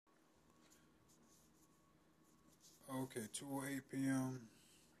Okay, 2:08 p.m.,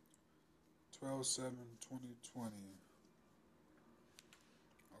 12/7/2020.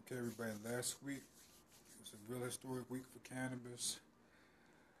 Okay, everybody, last week was a real historic week for cannabis.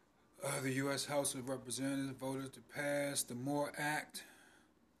 The U.S. House of Representatives voted to pass the MORE Act.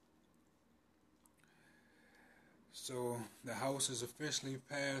 So the House has officially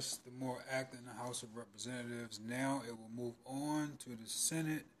passed the MORE Act in the House of Representatives. Now it will move on to the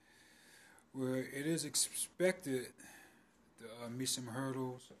Senate, where it is expected to meet some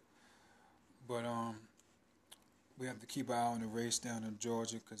hurdles. But we have to keep our eye on the race down in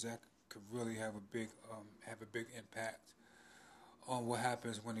Georgia, because that could really have a big impact on what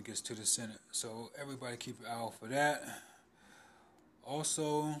happens when it gets to the Senate. So everybody keep your eye out for that.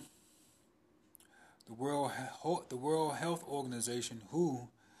 Also, the World Health Organization, WHO,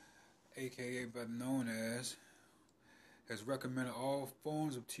 aka better known as, has recommended all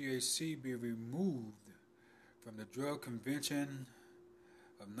forms of THC be removed from the Drug Convention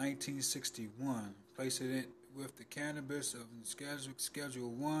of 1961, placing it with the cannabis of Schedule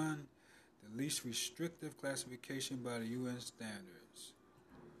 1, the least restrictive classification by the UN standards.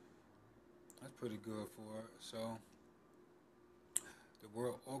 That's pretty good for it. So, the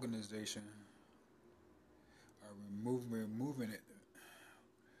World Organization are removing it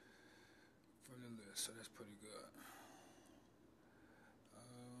from the list, so that's pretty good.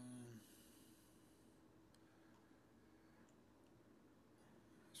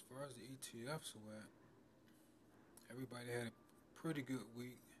 As far as the ETFs went, everybody had a pretty good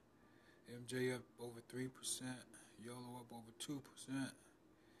week. MJ up over 3%, YOLO up over 2%.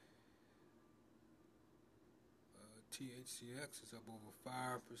 THCX is up over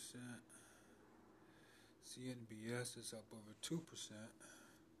 5%. CNBS is up over 2%.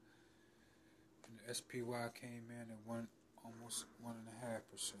 And the SPY came in at almost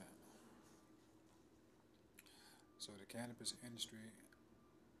 1.5%. So the cannabis industry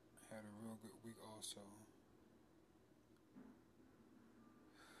had a real good week also.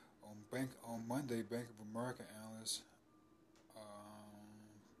 On Monday, Bank of America analysts,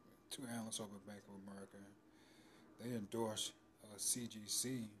 two analysts over at Bank of America, they endorsed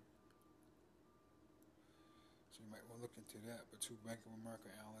CGC. So you might want to look into that. But two Bank of America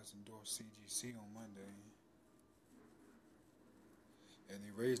analysts endorsed CGC on Monday. And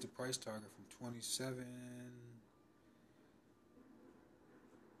they raised the price target from 27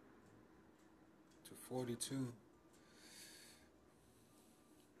 to 42.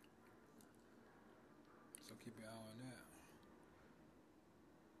 So keep your eye on that.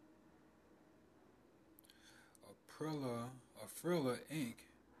 Aprila Inc.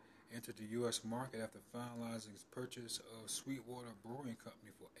 entered the U.S. market after finalizing its purchase of Sweetwater Brewing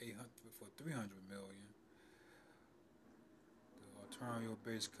Company for $300 million. The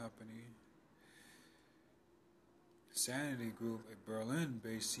Ontario-based company, Sanity Group, a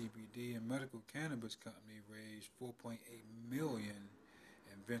Berlin-based CBD and medical cannabis company, raised $4.8 million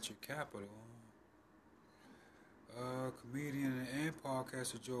in venture capital. Comedian and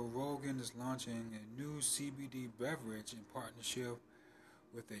podcaster Joe Rogan is launching a new CBD beverage in partnership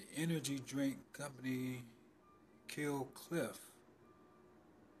with the energy drink company Kill Cliff.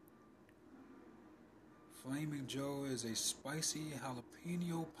 Flaming Joe is a spicy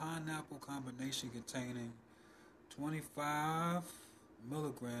jalapeno pineapple combination containing 25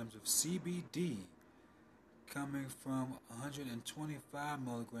 milligrams of CBD, coming from 125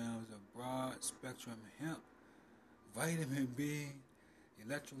 milligrams of broad spectrum hemp, vitamin B,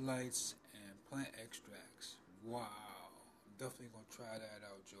 electrolytes, and plant extracts. Wow. I'm definitely going to try that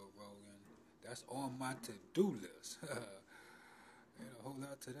out, Joe Rogan. That's on my to-do list. Ain't a whole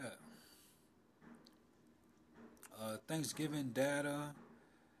lot to that. Thanksgiving data,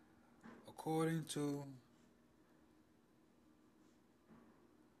 according to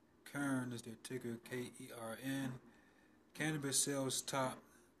Kern, is their ticker, KERN, cannabis sales topped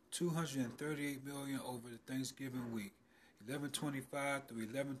 238 million over the Thanksgiving week, 11/25 through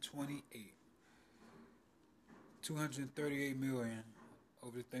 11/28. 238 million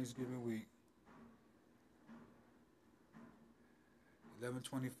over the Thanksgiving week,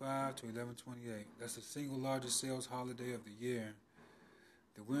 11/25 to 11/28. That's the single largest sales holiday of the year.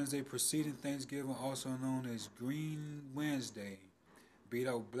 The Wednesday preceding Thanksgiving, also known as Green Wednesday, beat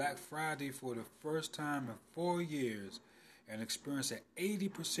out Black Friday for the first time in 4 years and experienced an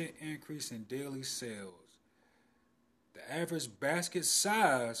 80% increase in daily sales. The average basket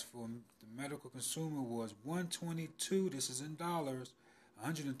size for the medical consumer was $122. This is in dollars,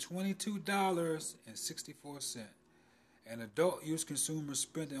 $122.64. And adult use consumers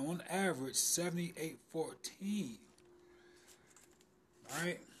spent on average $78.14. All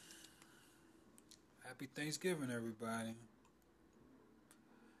right. Happy Thanksgiving, everybody.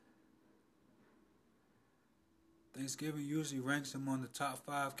 Thanksgiving usually ranks among the top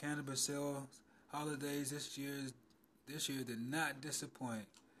 5 cannabis sales holidays. This year did not disappoint.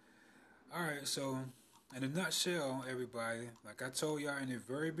 All right, so in a nutshell, everybody, like I told y'all in the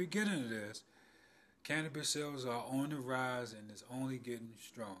very beginning of this, cannabis sales are on the rise and it's only getting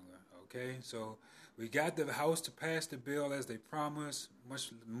stronger. Okay, so we got the House to pass the bill as they promised.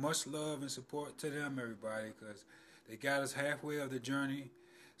 Much love and support to them, everybody, because they got us halfway of the journey.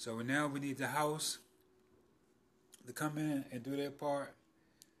 So now we need the House to come in and do their part,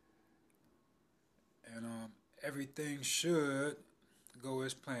 and everything should go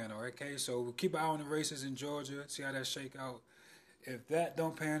as planned. Okay, so we'll keep an eye on the races in Georgia, see how that shake out. If that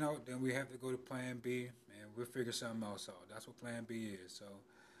don't pan out, then we have to go to Plan B, and we'll figure something else out. That's what Plan B is. So,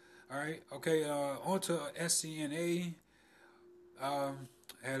 all right, okay. On to SCNA.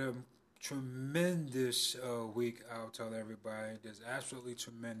 Had a tremendous week. I'll tell everybody, just absolutely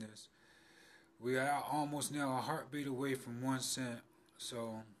tremendous. We are almost now a heartbeat away from 1 cent.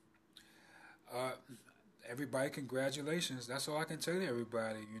 So, uh, everybody, congratulations. That's all I can tell you,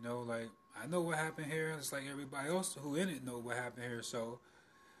 everybody. You know, like, I know what happened here. It's like everybody else who in it know what happened here. So,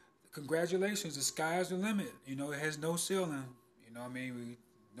 congratulations. The sky's the limit. You know, it has no ceiling. You know what I mean?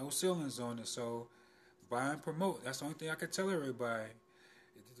 No ceilings on it. So, buy and promote. That's the only thing I can tell everybody.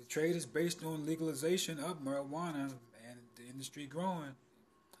 The trade is based on legalization of marijuana and the industry growing.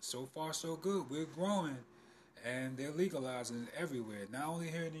 So far, so good. We're growing. And they're legalizing it everywhere. Not only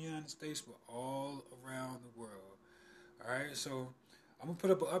here in the United States, but all around the world. All right, so I'm going to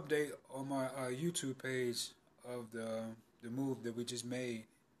put up an update on my YouTube page of the move that we just made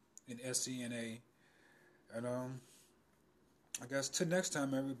in SCNA. And I guess till next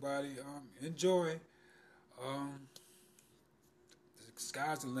time, everybody, enjoy. Um, the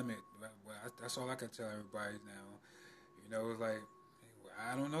sky's the limit. That's all I can tell everybody now. You know, it's like,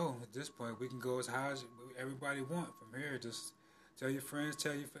 I don't know. At this point, we can go as high as everybody want from here. Just tell your friends,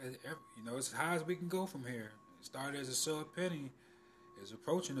 you know, as high as we can go from here. It started as a sub penny. It's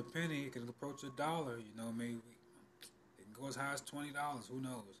approaching a penny. It can approach $1. You know what I mean? It can go as high as $20. Who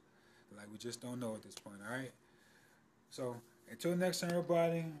knows? Like, we just don't know at this point, all right? So, until next time,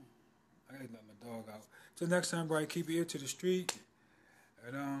 everybody, I gotta let my dog out. Until next time, everybody, keep your ear to the street.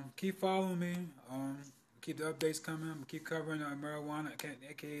 And keep following me. Keep the updates coming. Keep covering marijuana,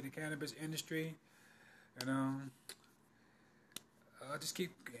 aka the cannabis industry. And just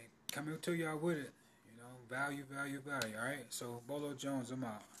keep coming to y'all with it. You know, value. All right. So Bolo Jones, I'm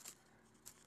out.